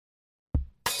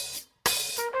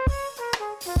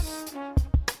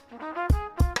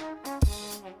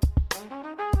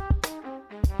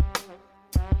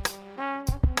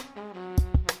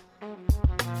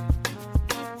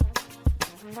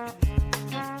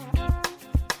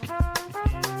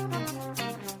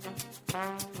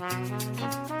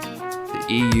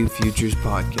EU Futures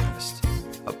Podcast,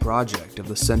 a project of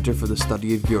the Center for the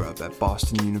Study of Europe at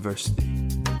Boston University.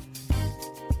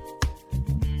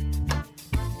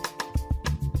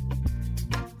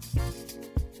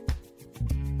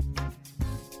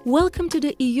 Welcome to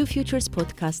the EU Futures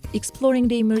Podcast, exploring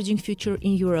the emerging future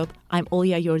in Europe. I'm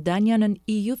Olya Yordanyan, an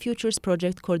EU Futures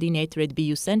Project Coordinator at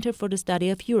BU Center for the Study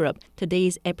of Europe. Today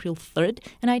is April 3rd,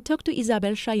 and I talked to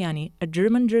Isabel Schayani, a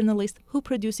German journalist who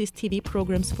produces TV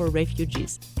programs for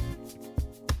refugees.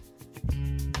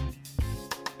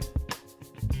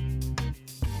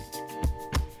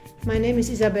 My name is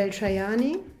Isabel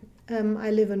Schayani.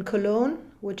 I live in Cologne,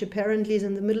 which apparently is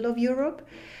in the middle of Europe.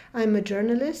 I'm a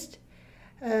journalist.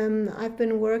 I've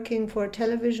been working for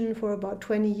television for about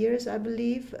 20 years, I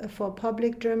believe, for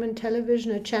public German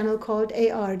television, a channel called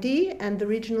ARD, and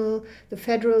the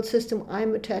federal system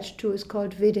I'm attached to is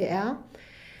called WDR.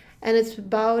 And it's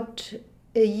about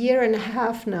a year and a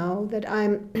half now that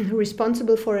I'm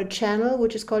responsible for a channel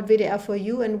which is called WDR for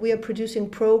You, and we are producing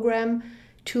program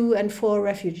to and for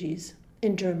refugees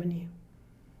in Germany.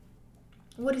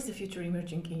 What is the future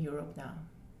emerging in Europe now?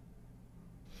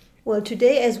 Well,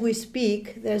 today as we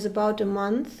speak, there's about a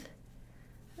month,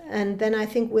 and then I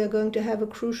think we're going to have a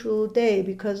crucial day,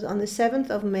 because on the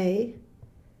 7th of May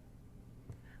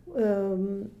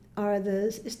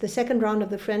is the second round of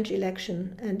the French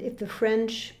election, and if the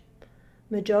French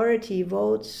majority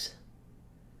votes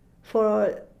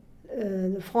for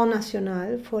the Front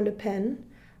National, for Le Pen,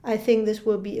 I think this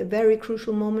will be a very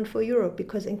crucial moment for Europe,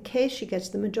 because in case she gets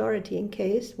the majority,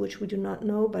 which we do not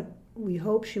know, but we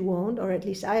hope she won't, or at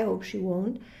least I hope she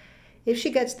won't. If she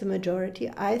gets the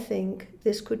majority, I think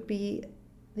this could be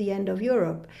the end of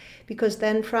Europe, because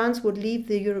then France would leave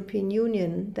the European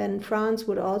Union. Then France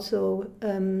would also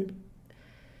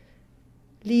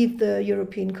leave the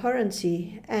European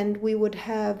currency, and we would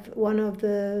have one of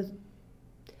the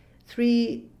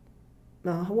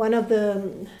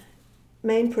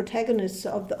main protagonists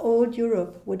of the old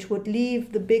Europe, which would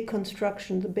leave the big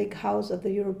construction, the big house of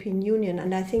the European Union,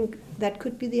 and I think that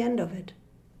could be the end of it.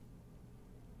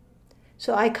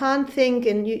 So I can't think,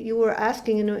 and you were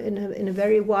asking in a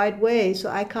very wide way, so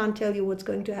I can't tell you what's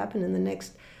going to happen in the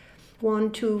next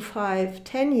 1, 2, 5,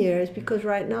 10 years, because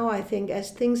right now I think as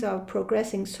things are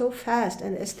progressing so fast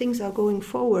and as things are going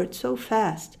forward so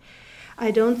fast,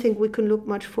 I don't think we can look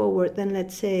much forward than,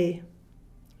 let's say,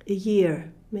 a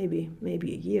year. Maybe a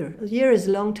year. A year is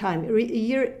a long time. A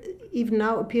year even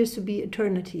now appears to be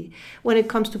eternity when it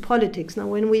comes to politics. Now,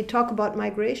 when we talk about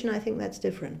migration, I think that's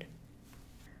different.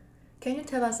 Can you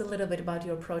tell us a little bit about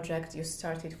your project you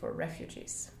started for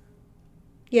refugees?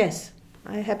 Yes,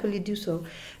 I happily do so.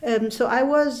 So I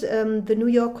was the New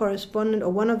York correspondent,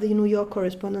 or one of the New York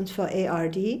correspondents for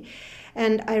ARD,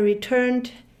 and I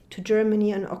returned to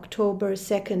Germany on October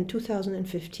 2nd,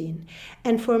 2015.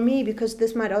 And for me, because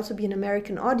this might also be an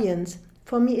American audience,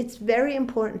 for me it's very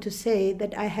important to say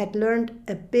that I had learned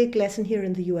a big lesson here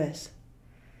in the US.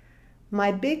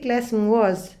 My big lesson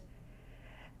was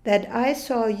that I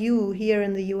saw you here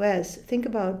in the US think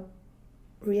about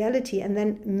reality and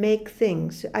then make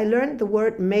things. I learned the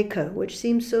word maker, which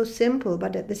seems so simple,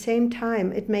 but at the same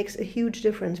time it makes a huge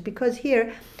difference, because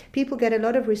here people get a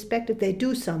lot of respect if they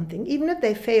do something. Even if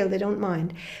they fail, they don't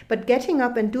mind. But getting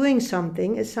up and doing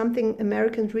something is something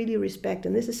Americans really respect,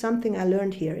 and this is something I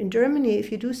learned here. In Germany,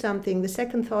 if you do something, the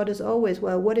second thought is always,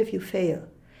 well, what if you fail?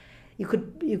 It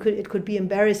could be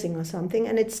embarrassing or something,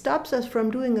 and it stops us from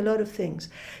doing a lot of things.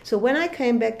 So when I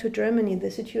came back to Germany,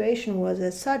 the situation was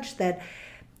as such that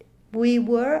we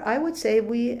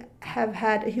have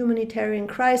had a humanitarian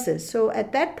crisis. So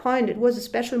at that point, it was a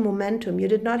special momentum. You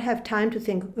did not have time to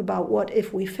think about what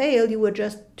if we fail, you were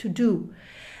just to do.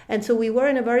 And so we were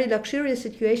in a very luxurious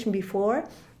situation before.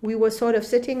 We were sort of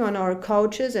sitting on our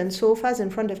couches and sofas in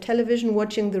front of television,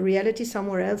 watching the reality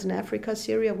somewhere else in Africa,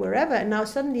 Syria, wherever. And now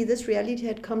suddenly this reality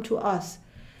had come to us.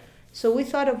 So we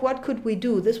thought of what could we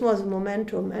do? This was a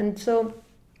momentum. And so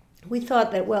we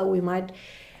thought that, well,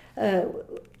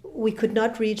 we could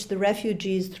not reach the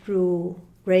refugees through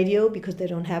radio, because they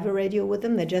don't have a radio with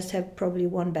them. They just have probably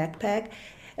one backpack.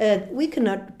 We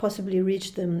cannot possibly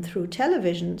reach them through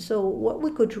television. So what we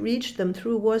could reach them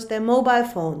through was their mobile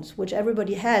phones, which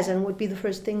everybody has and would be the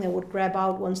first thing they would grab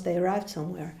out once they arrived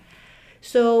somewhere.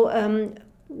 So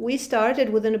we started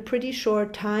within a pretty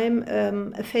short time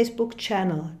a Facebook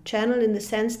channel in the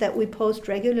sense that we post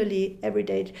regularly every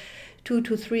day, 2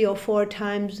 to 3 or 4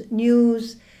 times,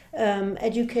 news,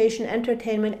 education,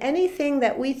 entertainment, anything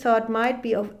that we thought might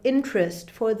be of interest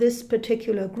for this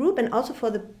particular group, and also for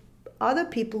the other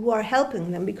people who are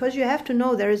helping them, because you have to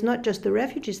know there is not just the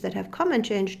refugees that have come and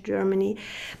changed Germany,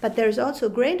 but there is also a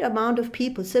great amount of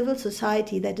people, civil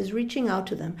society, that is reaching out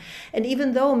to them. And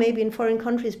even though maybe in foreign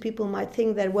countries people might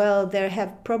think that, well, they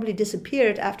have probably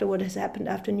disappeared after what has happened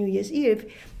after New Year's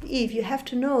Eve, you have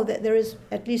to know that there is,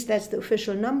 at least that's the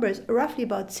official numbers, roughly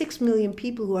about 6 million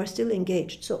people who are still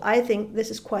engaged. So I think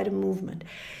this is quite a movement.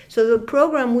 So the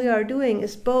program we are doing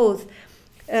is both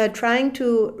trying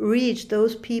to reach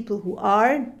those people who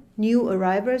are new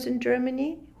arrivals in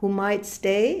Germany, who might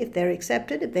stay if they're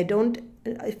accepted.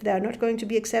 If they're not going to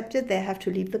be accepted, they have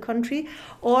to leave the country,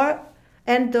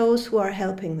 and those who are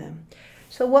helping them.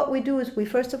 So what we do is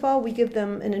first of all, we give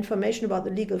them an information about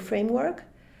the legal framework.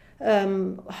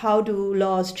 How do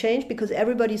laws change? Because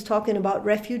everybody's talking about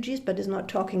refugees but is not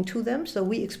talking to them. So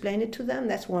we explain it to them.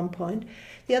 That's one point.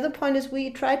 The other point is we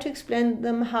try to explain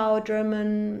them how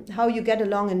you get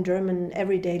along in German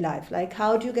everyday life. Like,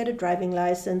 how do you get a driving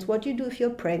license? What do you do if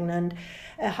you're pregnant?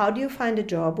 How do you find a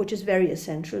job, which is very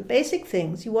essential. Basic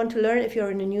things you want to learn if you're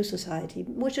in a new society,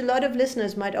 which a lot of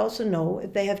listeners might also know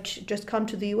if they have just come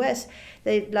to the US.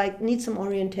 They need some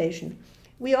orientation.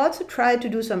 We also try to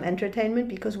do some entertainment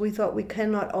because we thought we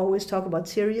cannot always talk about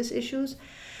serious issues.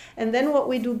 And then what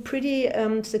we do pretty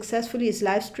successfully is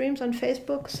live streams on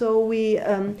Facebook. So we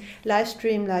live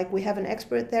stream, like we have an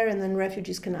expert there and then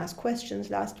refugees can ask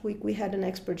questions. Last week we had an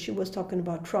expert, she was talking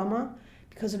about trauma,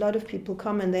 because a lot of people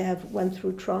come and they have went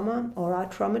through trauma or are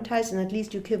traumatized, and at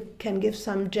least you can give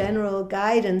some general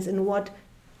guidance in what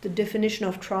the definition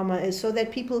of trauma is, so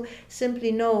that people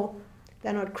simply know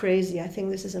they're not crazy. I think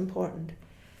this is important.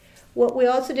 What we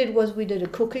also did was we did a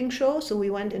cooking show. So we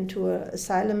went into an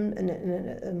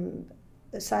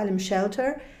asylum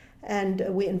shelter, and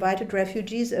we invited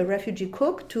refugees, a refugee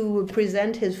cook, to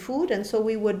present his food. And so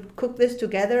we would cook this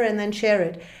together and then share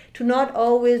it, to not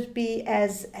always be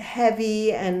as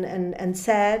heavy and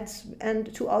sad,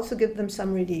 and to also give them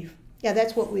some relief. Yeah,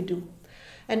 that's what we do.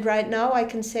 And right now I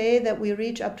can say that we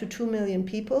reach up to 2 million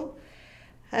people.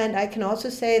 And I can also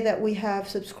say that we have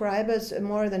subscribers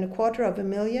more than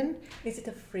 250,000. Is it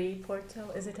a free portal?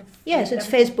 Yes, it's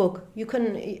Facebook. You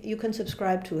can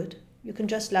subscribe to it. You can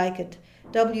just like it.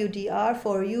 WDR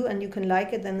for you, and you can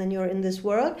like it, and then you're in this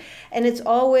world. And it's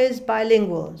always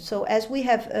bilingual. So as we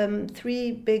have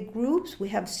 3 big groups, we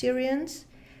have Syrians,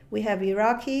 we have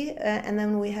Iraqi, and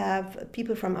then we have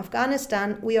people from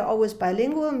Afghanistan. We are always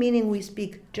bilingual, meaning we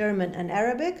speak German and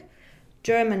Arabic,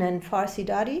 German and Farsi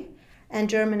Dari, and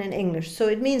German and English. So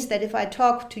it means that if I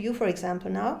talk to you, for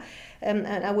example, now, and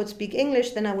I would speak English,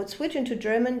 then I would switch into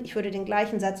German. Ich würde den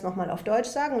gleichen Satz nochmal auf Deutsch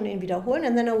sagen und ihn wiederholen,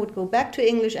 and then I would go back to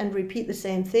English and repeat the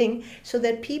same thing, so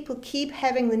that people keep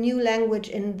having the new language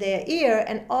in their ear.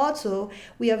 And also,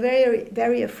 we are very,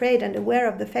 very afraid and aware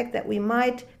of the fact that we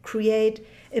might create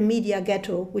a media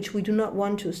ghetto, which we do not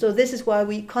want to. So this is why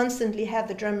we constantly have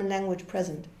the German language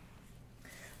present.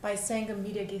 By saying a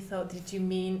media ghetto, did you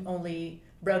mean only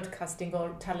broadcasting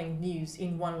or telling news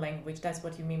in one language? That's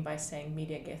what you mean by saying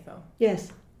media ghetto?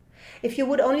 Yes. If you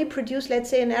would only produce, let's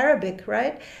say, in Arabic,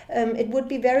 right, it would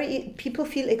be people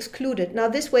feel excluded. Now,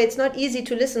 this way, it's not easy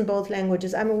to listen both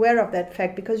languages. I'm aware of that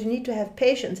fact, because you need to have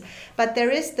patience. But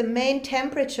there is the main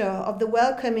temperature of the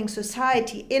welcoming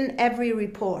society in every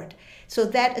report. So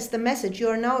that is the message. You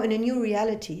are now in a new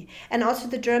reality. And also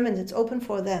the Germans, it's open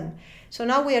for them. So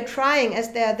now we are trying,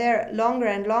 as they are there longer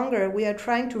and longer, we are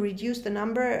trying to reduce the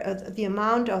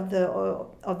amount of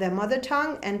their mother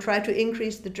tongue, and try to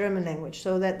increase the German language,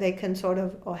 so that they can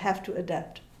have to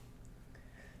adapt.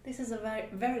 This is a very,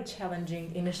 very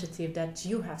challenging initiative that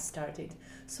you have started.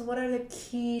 So what are the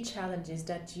key challenges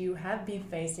that you have been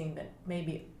facing, that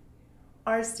maybe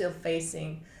are still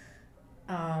facing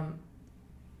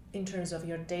in terms of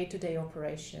your day-to-day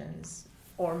operations,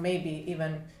 or maybe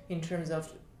even in terms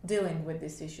of dealing with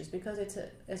these issues? Because it's,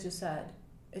 as you said,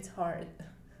 it's hard.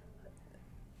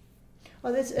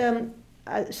 Well,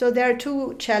 so there are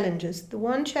 2 challenges. The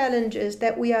one challenge is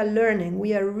that we are learning.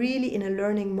 We are really in a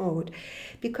learning mode,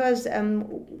 because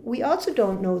we also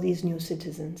don't know these new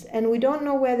citizens, and we don't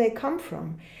know where they come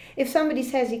from. If somebody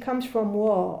says he comes from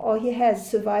war, or he has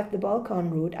survived the Balkan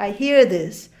route, I hear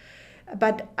this,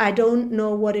 but I don't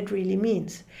know what it really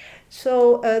means.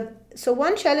 So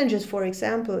one challenge is, for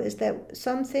example, is that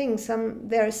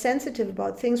they're sensitive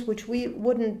about things which we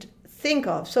wouldn't think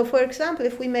of. So, for example,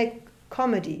 if we make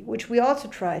comedy, which we also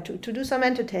try to do some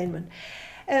entertainment,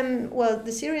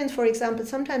 the Syrians, for example,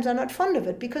 sometimes are not fond of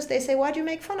it, because they say, why do you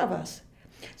make fun of us?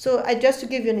 So just to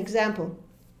give you an example.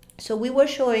 So we were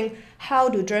showing how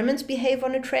do Germans behave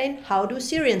on a train, how do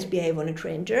Syrians behave on a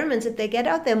train. Germans, if they get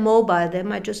out their mobile, they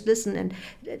might just listen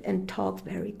and talk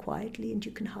very quietly and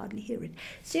you can hardly hear it.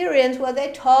 Syrians, well,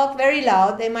 they talk very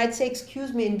loud. They might say,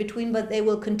 excuse me in between, but they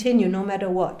will continue no matter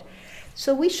what.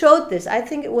 So we showed this. I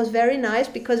think it was very nice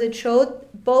because it showed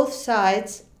both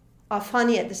sides are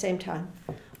funny at the same time.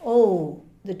 Oh,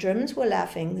 the Germans were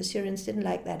laughing. The Syrians didn't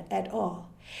like that at all.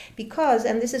 Because,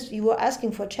 and this is, you were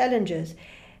asking for challenges,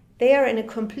 they are in a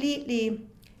completely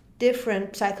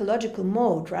different psychological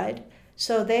mode, right?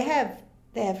 So they have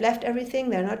left everything.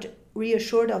 They're not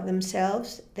reassured of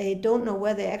themselves. They don't know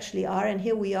where they actually are, and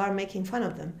here we are making fun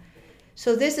of them.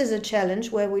 So this is a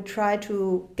challenge where we try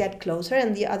to get closer.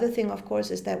 And the other thing, of course,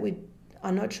 is that we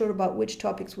are not sure about which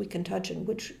topics we can touch and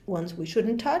which ones we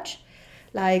shouldn't touch.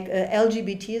 Like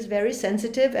LGBT is very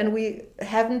sensitive, and we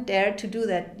haven't dared to do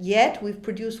that yet. We've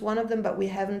produced one of them, but we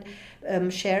haven't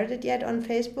shared it yet on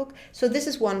Facebook. So this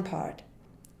is one part.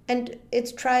 And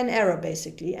it's try and error,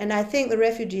 basically. And I think the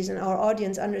refugees in our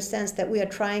audience understands that we are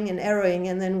trying and erroring,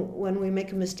 and then when we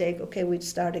make a mistake, okay, we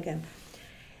start again.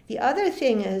 The other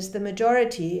thing is the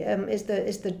majority is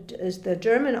the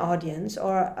German audience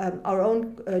or our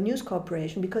own news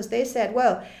corporation, because they said,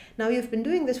 well, now you've been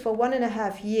doing this for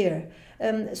 1.5 years,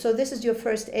 so this is your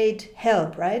first aid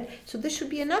help, right? So this should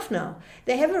be enough now.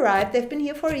 They have arrived, they've been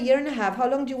here for 1.5 years. How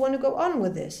long do you want to go on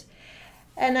with this?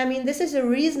 And I mean, this is a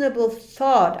reasonable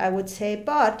thought, I would say,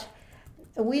 but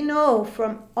we know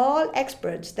from all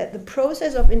experts that the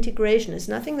process of integration is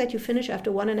nothing that you finish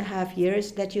after 1.5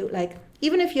 years, that you like,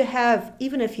 even if you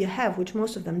have, which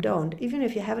most of them don't, even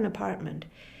if you have an apartment,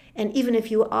 and even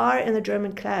if you are in a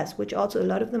German class, which also a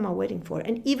lot of them are waiting for,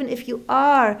 and even if you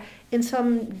are in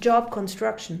some job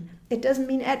construction, it doesn't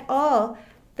mean at all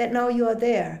that now you are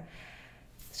there.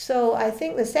 So I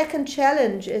think the second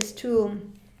challenge is to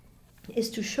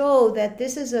show that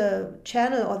this is a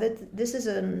channel, or that this is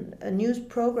a news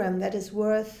program that is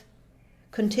worth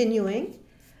continuing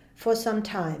for some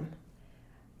time.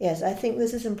 Yes, I think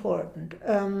this is important.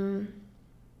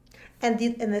 And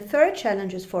the third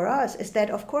challenge is for us is that,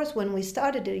 of course, when we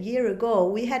started 1 year ago,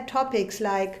 we had topics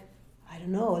like, I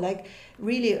don't know, like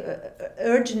really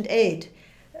urgent aid.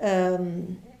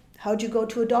 How do you go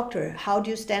to a doctor? How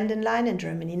do you stand in line in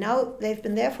Germany? Now they've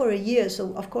been there for 1 year,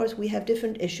 so of course we have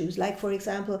different issues. Like, for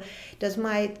example, does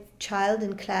my child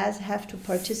in class have to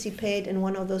participate in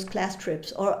one of those class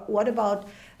trips? Or what about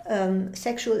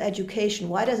sexual education?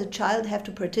 Why does a child have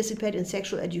to participate in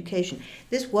sexual education?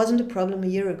 This wasn't a problem 1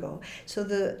 year ago. So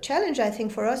the challenge, I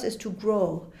think, for us is to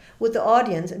grow with the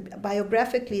audience. And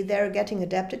biographically, they're getting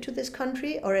adapted to this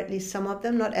country, or at least some of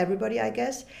them, not everybody, I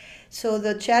guess. So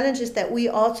the challenge is that we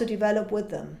also develop with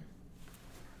them.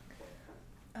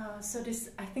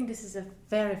 I think this is a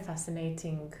very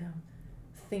fascinating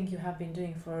thing you have been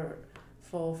doing for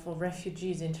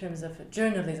refugees in terms of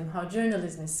journalism, how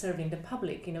journalism is serving the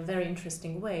public in a very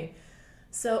interesting way.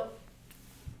 So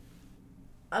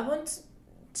I want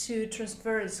to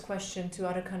transfer this question to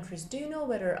other countries. Do you know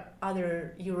whether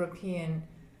other European,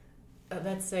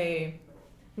 let's say,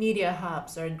 media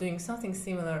hubs are doing something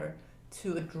similar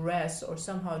to address or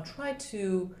somehow try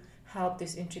to help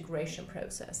this integration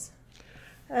process?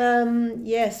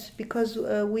 Yes, because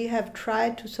we have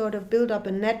tried to sort of build up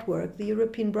a network. The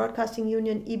European Broadcasting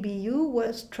Union, EBU,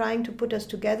 was trying to put us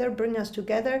together, bring us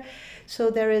together. So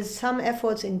there is some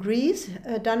efforts in Greece,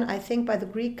 done, I think, by the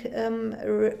Greek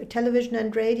television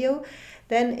and radio.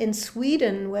 Then in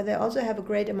Sweden, where they also have a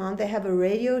great amount, they have a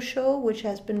radio show, which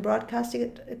has been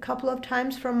broadcasted a couple of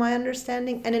times from my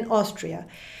understanding, and in Austria.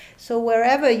 So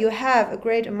wherever you have a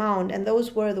great amount, and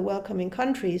those were the welcoming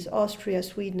countries, Austria,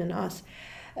 Sweden, and us,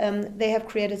 they have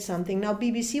created something. Now,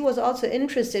 BBC was also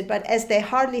interested, but as they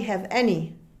hardly have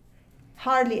any,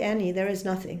 there is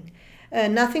nothing.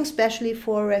 Nothing specially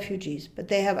for refugees, but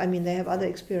they have other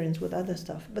experience with other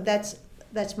stuff. But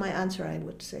that's my answer, I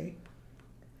would say.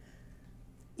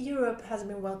 Europe has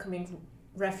been welcoming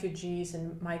refugees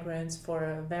and migrants for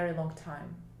a very long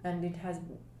time, and it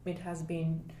has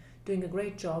been doing a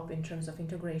great job in terms of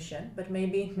integration, but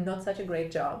maybe not such a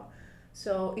great job.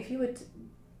 So if you would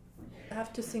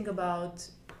have to think about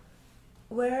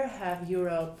where have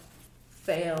Europe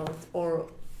failed,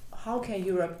 or how can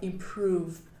Europe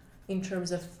improve in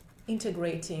terms of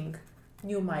integrating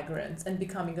new migrants and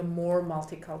becoming a more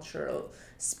multicultural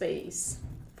space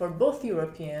for both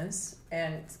Europeans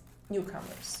and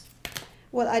newcomers?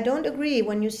 Well, I don't agree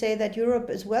when you say that Europe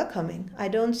is welcoming. I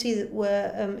don't see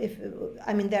where,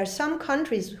 there are some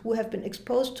countries who have been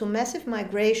exposed to massive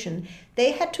migration.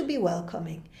 They had to be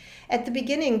welcoming. At the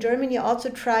beginning, Germany also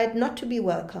tried not to be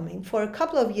welcoming. For a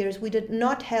couple of years, we did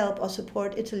not help or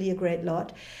support Italy a great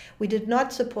lot. We did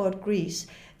not support Greece.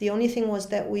 The only thing was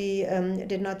that we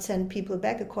did not send people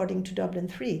back according to Dublin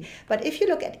III. But if you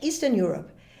look at Eastern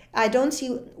Europe, I don't see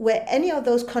where any of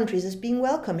those countries is being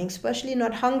welcoming, especially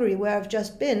not Hungary, where I've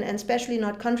just been, and especially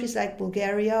not countries like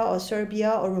Bulgaria or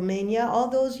Serbia or Romania, all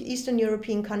those Eastern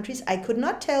European countries. I could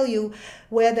not tell you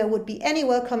where there would be any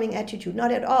welcoming attitude,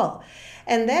 not at all.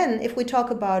 And then if we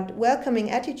talk about welcoming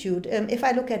attitude, if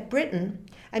I look at Britain,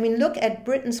 look at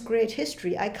Britain's great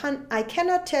history. I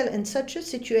cannot tell in such a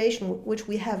situation which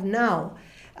we have now,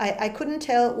 I couldn't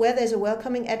tell where there's a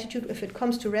welcoming attitude if it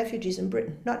comes to refugees in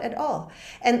Britain. Not at all.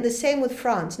 And the same with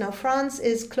France. Now, France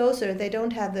is closer. They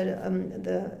don't have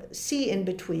the sea in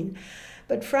between.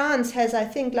 But France has, I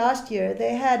think, last year,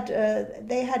 they had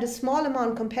a small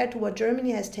amount compared to what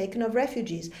Germany has taken of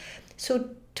refugees.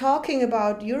 So talking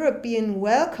about Europe being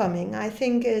welcoming, I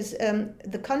think, is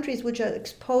the countries which are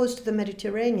exposed to the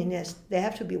Mediterranean, yes, they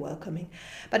have to be welcoming.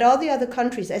 But all the other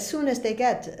countries, as soon as they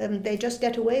they just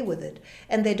get away with it.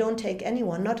 And they don't take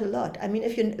anyone, not a lot.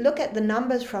 If you look at the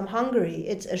numbers from Hungary,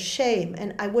 it's a shame.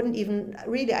 And I wouldn't even,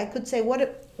 really, I could say, what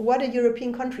a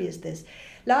European country is this?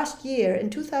 Last year, in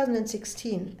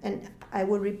 2016, and I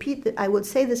will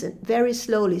say this very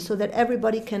slowly so that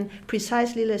everybody can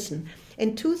precisely listen.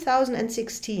 In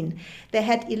 2016, they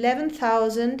had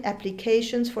 11,000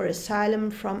 applications for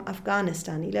asylum from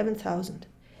Afghanistan, 11,000.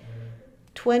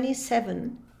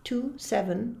 27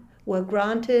 were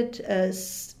granted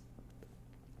as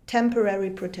temporary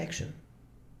protection.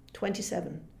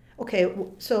 27. Okay,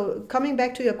 so coming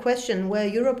back to your question, where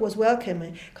Europe was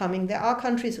welcoming, there are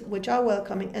countries which are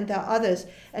welcoming, and there are others,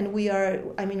 and we are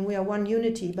one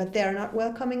unity, but they are not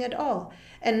welcoming at all.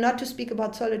 And not to speak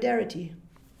about solidarity.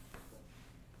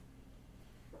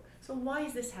 So why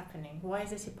is this happening? Why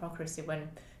is this hypocrisy when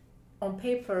on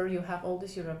paper you have all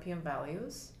these European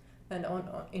values and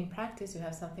in practice you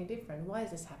have something different? Why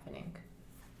is this happening?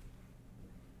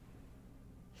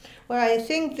 Well, I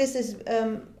think this is,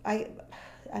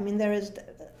 there is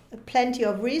plenty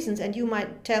of reasons, and you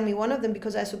might tell me one of them,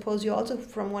 because I suppose you're also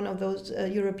from one of those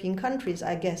European countries,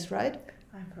 I guess, right?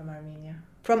 I'm from Armenia.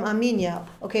 From Armenia.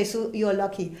 Okay, so you're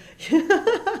lucky.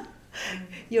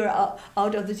 You're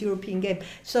out of this European game.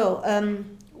 So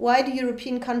why do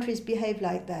European countries behave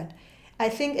like that? I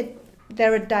think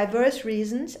there are diverse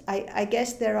reasons. I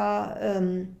guess there are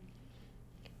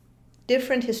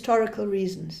different historical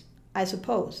reasons, I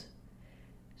suppose.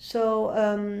 So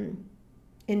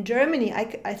in Germany,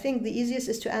 I think the easiest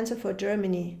is to answer for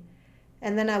Germany.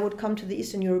 And then I would come to the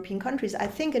Eastern European countries. I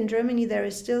think in Germany there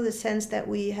is still the sense that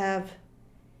we have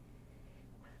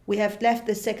left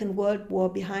the Second World War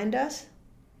behind us,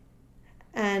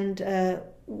 and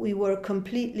we were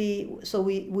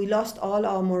we lost all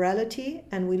our morality,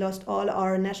 and we lost all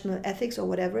our national ethics or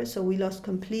whatever, so we lost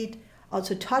complete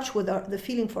also touch with the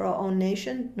feeling for our own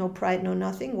nation, no pride, no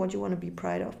nothing, what you want to be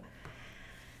proud of.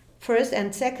 First,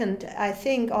 and second, I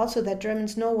think also that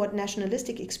Germans know what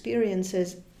nationalistic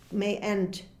experiences may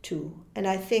end to, and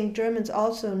I think Germans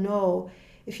also know,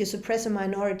 if you suppress a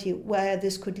minority, where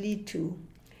this could lead to.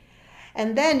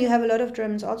 And then you have a lot of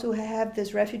Germans also who have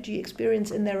this refugee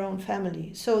experience in their own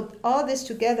family. So all this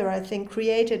together, I think,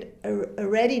 created a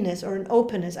readiness or an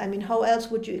openness. How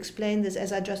else would you explain this,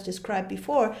 as I just described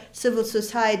before, civil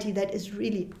society that is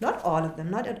really, not all of them,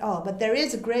 not at all, but there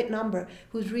is a great number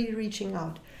who's really reaching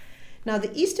out. Now,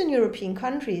 the Eastern European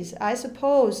countries, I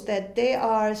suppose that they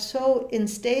are so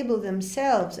unstable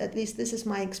themselves, at least this is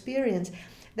my experience.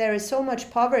 There is so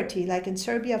much poverty, like in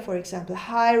Serbia, for example,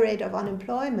 high rate of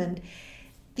unemployment.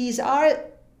 These are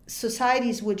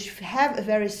societies which have a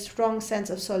very strong sense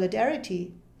of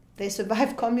solidarity. They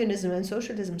survived communism and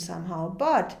socialism somehow.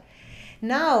 But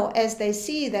now, as they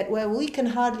see that, well, we can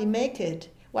hardly make it,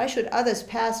 why should others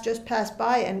just pass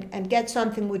by and get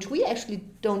something which we actually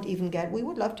don't even get? We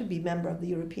would love to be a member of the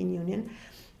European Union.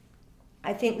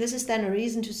 I think this is then a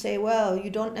reason to say, well, you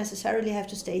don't necessarily have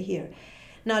to stay here.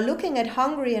 Now, looking at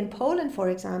Hungary and Poland, for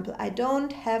example, I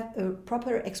don't have a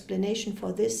proper explanation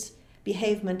for this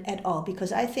behaviour at all,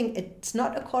 because I think it's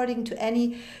not according to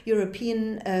any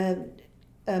European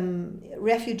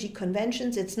refugee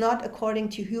conventions. It's not according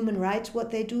to human rights what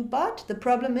they do. But the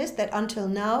problem is that until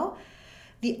now,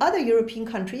 the other European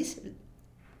countries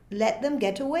let them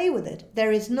get away with it.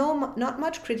 There is not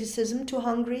much criticism to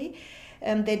Hungary.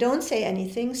 They don't say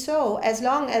anything. So as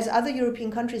long as other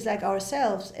European countries like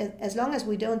ourselves, as long as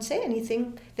we don't say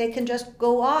anything, they can just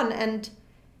go on and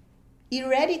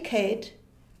eradicate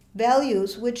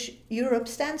values which Europe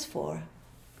stands for.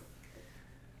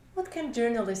 What can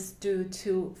journalists do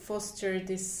to foster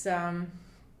this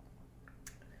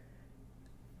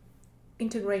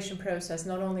integration process,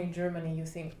 not only in Germany, you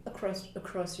think,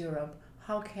 across Europe?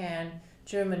 How can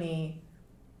Germany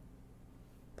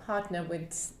partner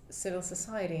with civil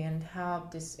society and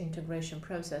help this integration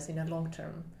process in a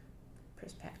long-term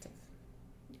perspective?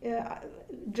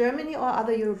 Germany or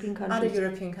other European countries? Other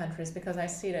European countries, because I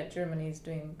see that Germany is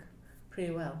doing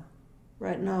pretty well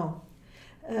right now.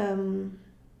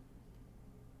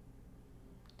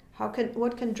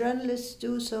 What can journalists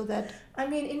do so that? I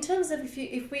mean, in terms of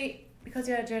if we because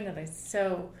you're a journalist,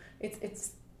 so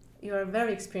it's you're a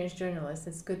very experienced journalist.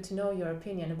 It's good to know your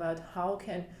opinion about how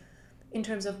can, in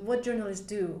terms of what journalists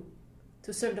do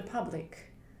to serve the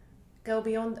public, go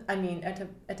beyond. I mean,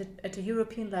 at a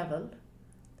European level,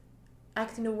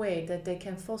 act in a way that they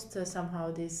can foster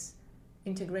somehow this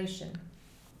integration.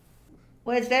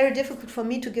 Well, it's very difficult for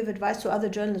me to give advice to other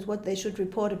journalists what they should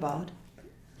report about.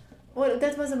 Well,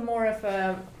 that was a more of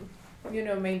a,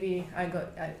 maybe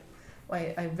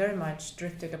I very much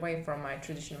drifted away from my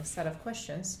traditional set of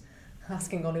questions,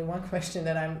 asking only one question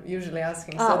that I'm usually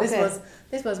asking. So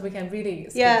this was we can really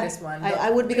skip this one. I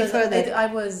would prefer that. I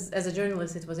was, as a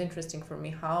journalist, it was interesting for me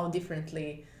how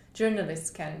differently journalists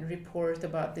can report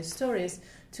about these stories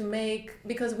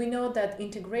because we know that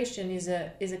integration is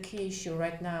a key issue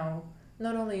right now,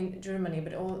 not only in Germany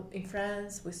but all in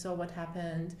France. We saw what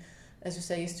happened. As you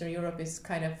say, Eastern Europe is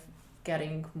kind of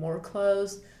getting more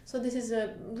close. So this is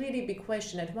a really big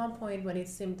question. At one point when it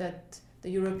seemed that the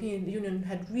European Union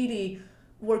had really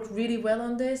worked really well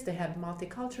on this, they have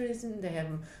multiculturalism, they have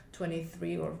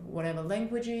 23 or whatever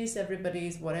languages, everybody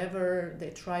is whatever,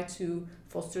 they try to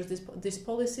foster these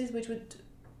policies which would,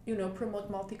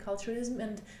 promote multiculturalism,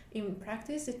 and in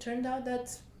practice it turned out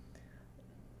that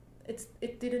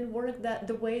it didn't work that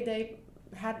the way they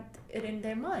had it in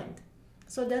their mind.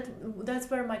 So that's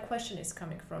where my question is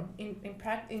coming from.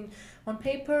 On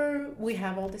paper, we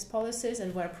have all these policies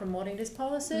and we're promoting these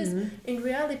policies. Mm-hmm. In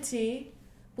reality,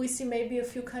 we see maybe a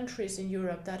few countries in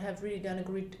Europe that have really done a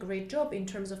great job in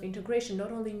terms of integration,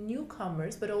 not only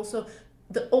newcomers but also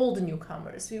the old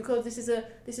newcomers. Because this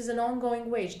is an ongoing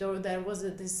wage. There was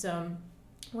this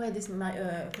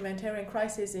humanitarian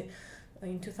crisis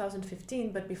in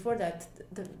 2015, but before that,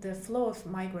 the flow of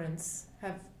migrants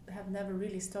have never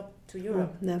really stopped to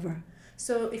Europe. No, never.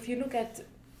 So if you look at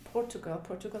Portugal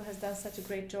has done such a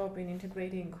great job in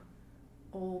integrating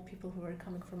all people who are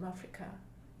coming from Africa.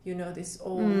 This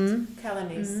old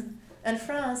colonies. Mm-hmm. And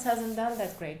France hasn't done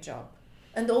that great job.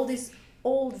 And all these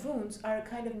old wounds are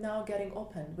kind of now getting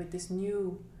opened with this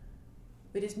new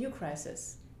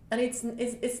crisis. And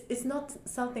it's not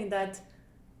something that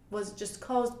was just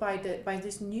caused by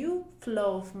this new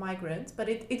flow of migrants, but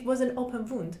it was an open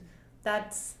wound.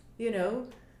 That's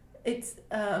it's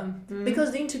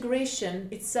because the integration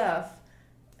itself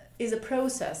is a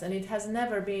process, and it has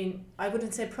never been, I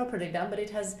wouldn't say properly done, but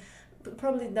it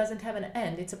probably doesn't have an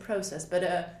end. It's a process, but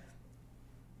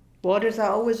borders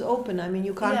are always open. I mean,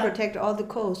 you can't protect all the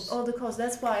coasts.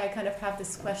 That's why I kind of have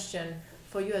this question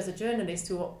for you as a journalist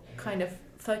who kind of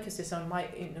focuses on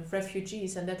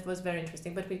refugees, and that was very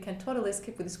interesting. But we can totally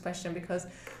skip with this question because,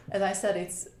 as I said,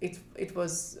 it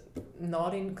was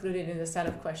not included in the set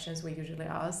of questions we usually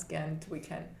ask, and we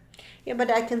can. Yeah,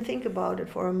 but I can think about it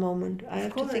for a moment. I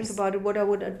have to think about it, what I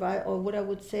would advise or what I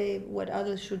would say, what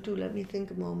others should do. Let me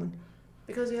think a moment.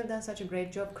 Because you have done such a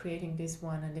great job creating this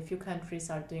one, and a few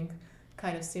countries are doing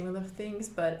kind of similar things,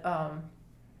 but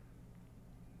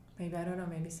maybe, I don't know,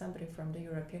 maybe somebody from the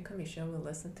European Commission will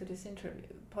listen to this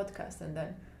podcast and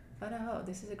then find out, oh,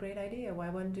 this is a great idea. Why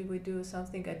wouldn't we do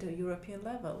something at the European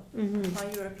level? Mm-hmm.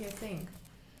 A European thing.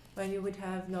 When you would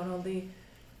have not only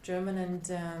German and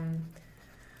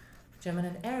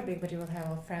Arabic, but you will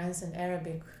have French and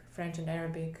Arabic,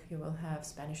 you will have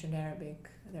Spanish and Arabic.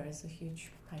 There is a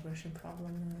huge migration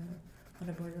problem on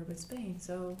the border with Spain.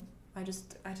 So I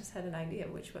just had an idea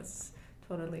which was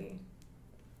totally...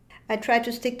 I try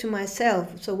to stick to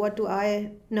myself. So what do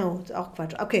I... No, it's auch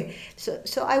Quatsch. Okay,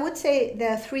 so I would say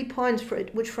there are 3 points for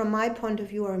it, which from my point of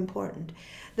view are important.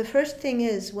 The first thing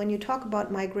is, when you talk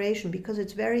about migration, because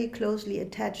it's very closely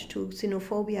attached to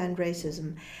xenophobia and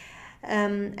racism,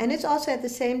 And it's also at the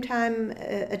same time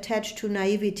attached to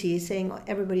naivety, saying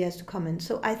everybody has to comment.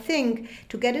 So I think,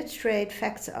 to get it straight,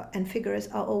 facts and figures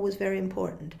are always very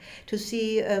important. To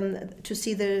see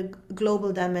the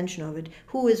global dimension of it.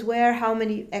 Who is where, how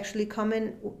many actually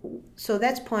comment. So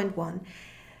that's point one.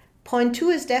 Point two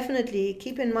is definitely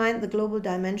keep in mind the global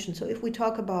dimension. So if we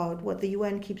talk about what the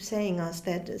UN keeps saying us,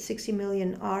 that 60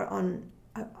 million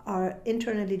are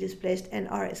internally displaced and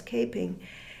are escaping,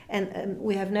 and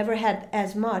we have never had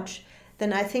as much,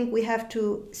 then I think we have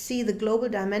to see the global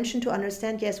dimension to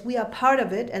understand, yes, we are part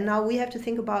of it, and now we have to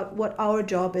think about what our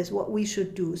job is, what we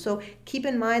should do. So keep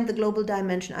in mind the global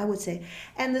dimension, I would say.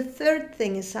 And the third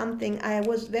thing is something I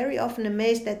was very often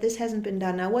amazed that this hasn't been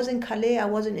done. I was in Calais, I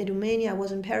was in Idumea, I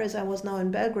was in Paris, I was now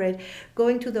in Belgrade,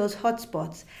 going to those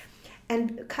hotspots.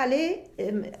 And Calais,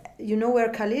 you know where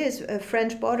Calais is, a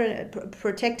French border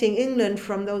protecting England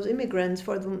from those immigrants,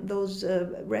 for those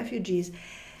refugees.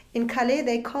 In Calais,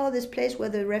 they call this place where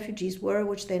the refugees were,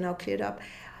 which they now cleared up,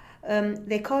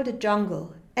 they called it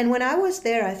jungle. And when I was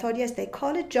there, I thought, yes, they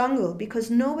call it jungle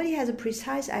because nobody has a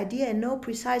precise idea and no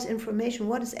precise information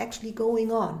what is actually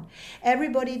going on.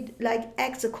 Everybody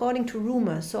acts according to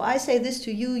rumors. So I say this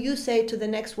to you, you say it to the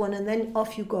next one, and then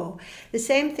off you go. The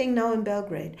same thing now in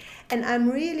Belgrade. And I'm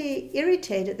really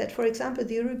irritated that, for example,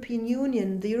 the European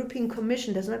Union, the European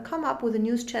Commission does not come up with a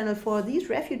news channel for these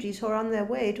refugees who are on their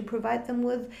way to provide them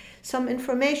with some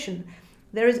information.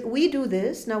 We do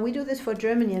this for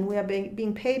Germany, and we are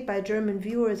being paid by German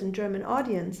viewers and German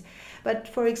audience. But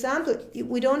for example,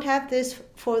 we don't have this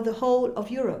for the whole of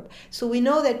Europe. So we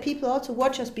know that people also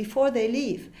watch us before they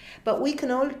leave. But we can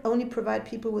only provide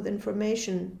people with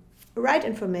information, right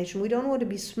information. We don't want to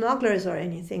be smugglers or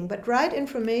anything, but right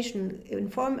information,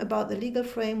 inform about the legal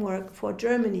framework for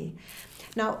Germany.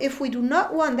 Now, if we do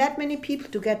not want that many people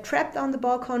to get trapped on the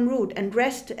Balkan route and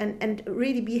rest and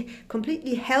really be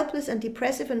completely helpless and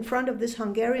depressive in front of this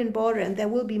Hungarian border, and there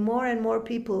will be more and more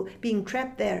people being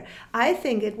trapped there, I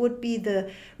think it would be the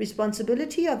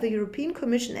responsibility of the European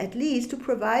Commission at least to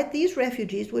provide these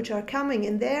refugees, which are coming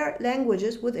in their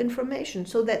languages, with information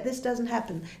so that this doesn't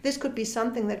happen. This could be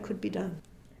something that could be done.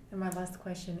 And my last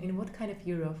question, in what kind of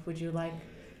Europe would you like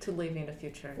to live in the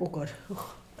future? Oh God.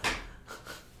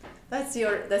 That's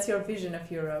your vision of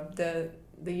Europe, the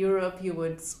Europe you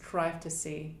would strive to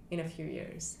see in a few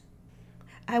years.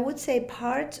 I would say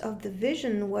parts of the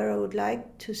vision where I would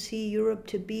like to see Europe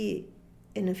to be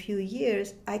in a few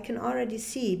years, I can already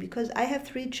see because I have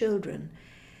 3 children.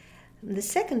 The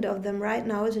second of them right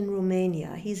now is in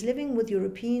Romania. He's living with 5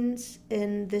 Europeans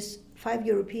in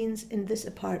this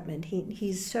apartment.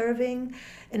 He's serving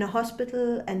in a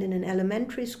hospital and in an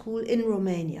elementary school in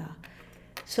Romania.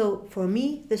 So for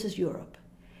me, this is Europe.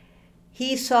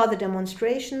 He saw the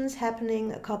demonstrations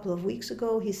happening a couple of weeks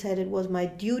ago. He said it was my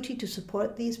duty to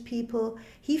support these people.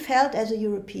 He felt as a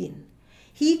European.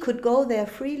 He could go there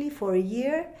freely for a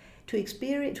year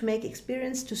to make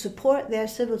experience, to support their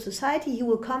civil society. He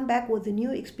will come back with a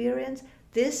new experience.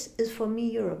 This is for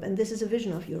me Europe, and this is a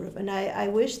vision of Europe. And I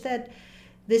wish that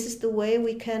this is the way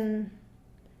we can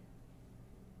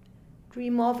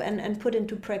dream of and put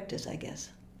into practice, I guess.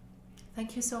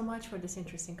 Thank you so much for this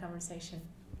interesting conversation.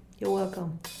 You're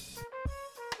welcome.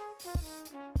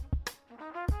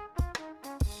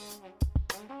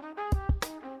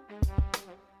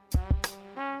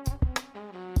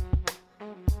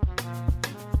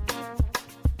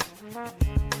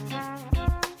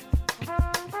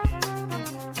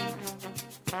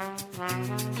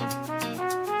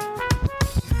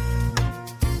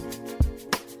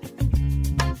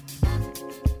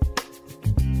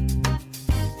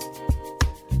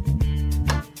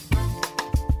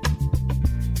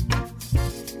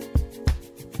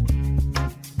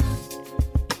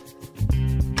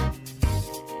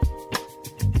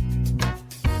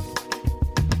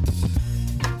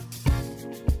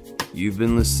 You've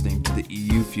been listening to the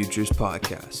EU Futures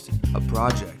Podcast, a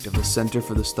project of the Center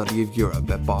for the Study of Europe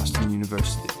at Boston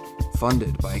University,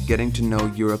 funded by a Getting to Know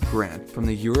Europe grant from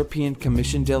the European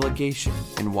Commission delegation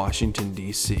in Washington,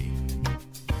 D.C.